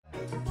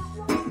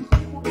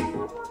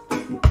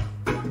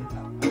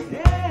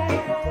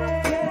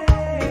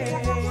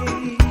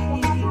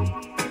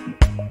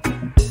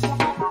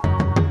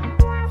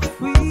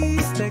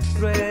Fuiste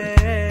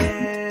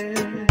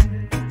cruel.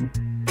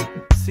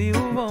 Si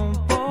hubo un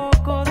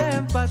poco de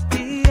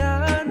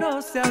empatía,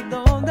 no sé a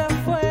dónde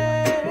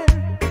fue.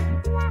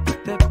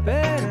 Te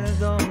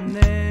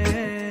perdoné,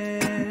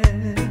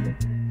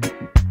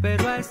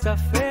 pero a esta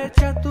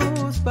fecha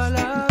tus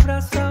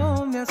palabras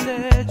aún me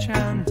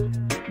acechan.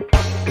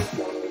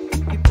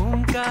 Y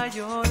pum,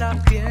 cayó la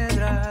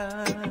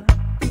piedra.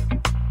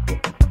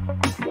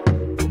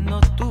 No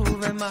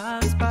tuve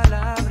más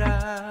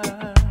palabras.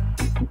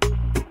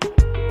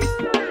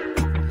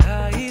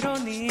 La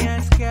ironía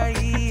es que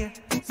ahí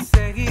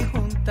seguí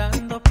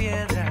juntando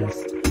piedras,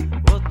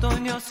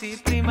 otoños y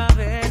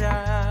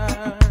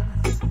primaveras.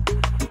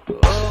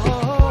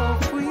 Oh,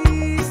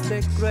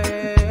 fuiste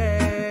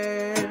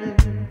cruel.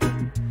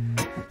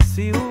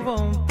 Si hubo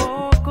un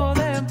poco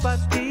de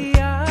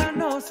empatía,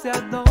 no sé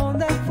a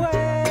dónde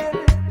fue.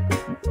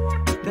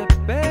 Te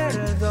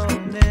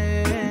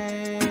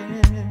perdoné,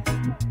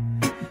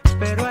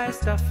 pero a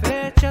esta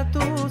fecha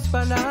tus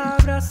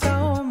palabras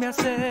aún me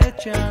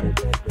acechan.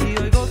 Y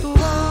oigo tu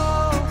voz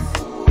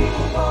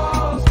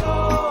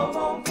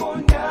como un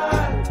puñal,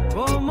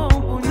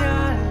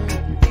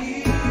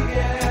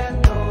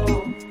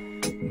 hiriendo,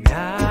 me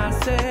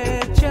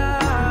acecha.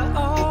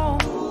 Oh,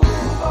 tu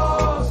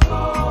voz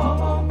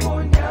como un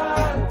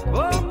puñal,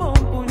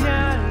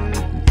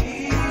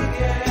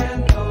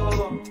 hiriendo.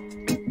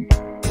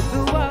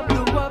 Doo-wop,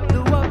 doo-wop,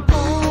 doo-wop,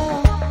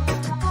 boom.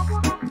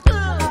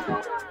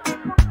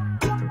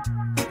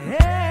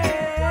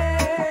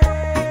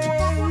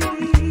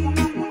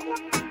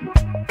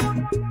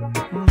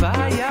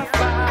 Vaya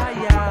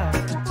falla.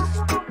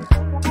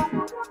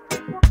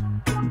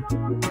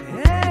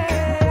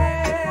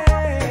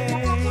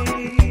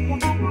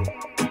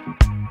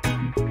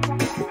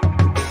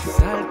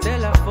 Salté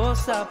la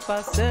fosa,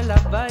 pasé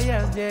las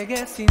vallas,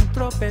 llegué sin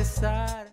tropezar.